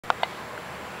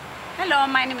Hello,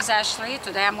 my name is Ashley.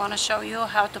 Today I'm going to show you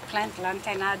how to plant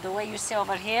lantana the way you see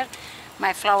over here,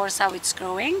 my flowers, how it's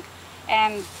growing.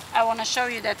 And I want to show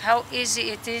you that how easy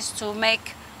it is to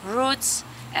make roots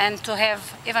and to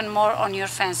have even more on your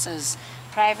fences.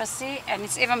 Privacy, and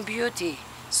it's even beauty.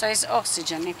 So it's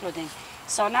oxygen including.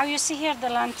 So now you see here the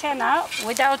lantana,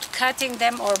 without cutting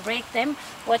them or break them,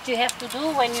 what you have to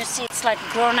do when you see it's like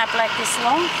grown up like this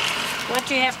long, what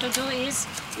you have to do is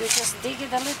you just dig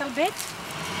it a little bit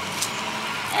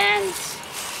and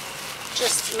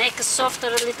just make it softer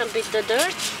a little bit the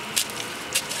dirt.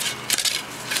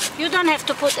 You don't have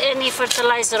to put any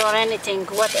fertilizer or anything.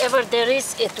 Whatever there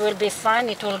is, it will be fine,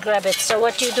 it will grab it. So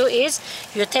what you do is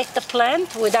you take the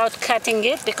plant without cutting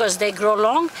it because they grow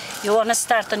long. You want to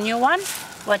start a new one.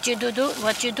 What you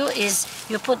do is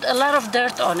you put a lot of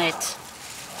dirt on it.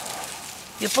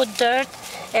 You put dirt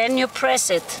and you press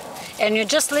it. And you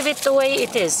just leave it the way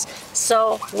it is.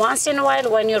 So once in a while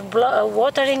when you're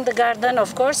watering the garden,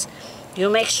 of course, you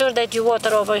make sure that you water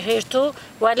over here too.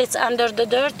 While it's under the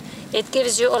dirt, it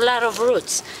gives you a lot of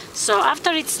roots. So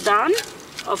after it's done,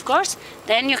 of course,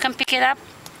 then you can pick it up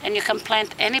and you can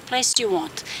plant any place you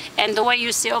want. And the way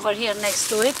you see over here next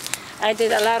to it, I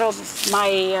did a lot of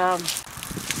my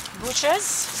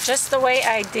bushes, just the way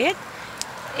I did.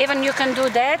 Even you can do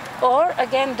that, or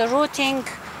again the rooting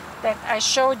that I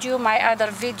showed you my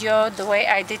other video, the way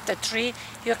I did the tree.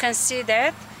 You can see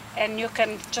that, and you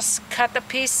can just cut a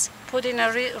piece, put in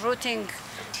a rooting,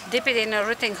 dip it in a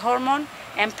rooting hormone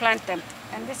and plant them.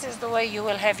 And this is the way you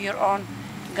will have your own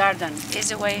garden.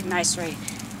 Easy way, nice way.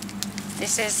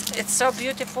 It's so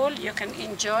beautiful, you can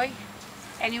enjoy,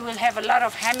 and you will have a lot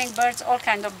of hummingbirds, all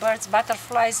kind of birds,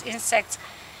 butterflies, insects.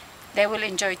 They will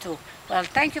enjoy too. Well,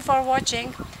 thank you for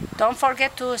watching. Don't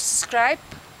forget to subscribe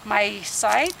my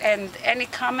site, and any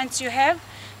comments you have,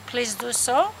 please do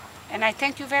so. And I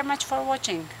thank you very much for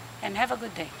watching, and have a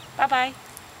good day. Bye bye.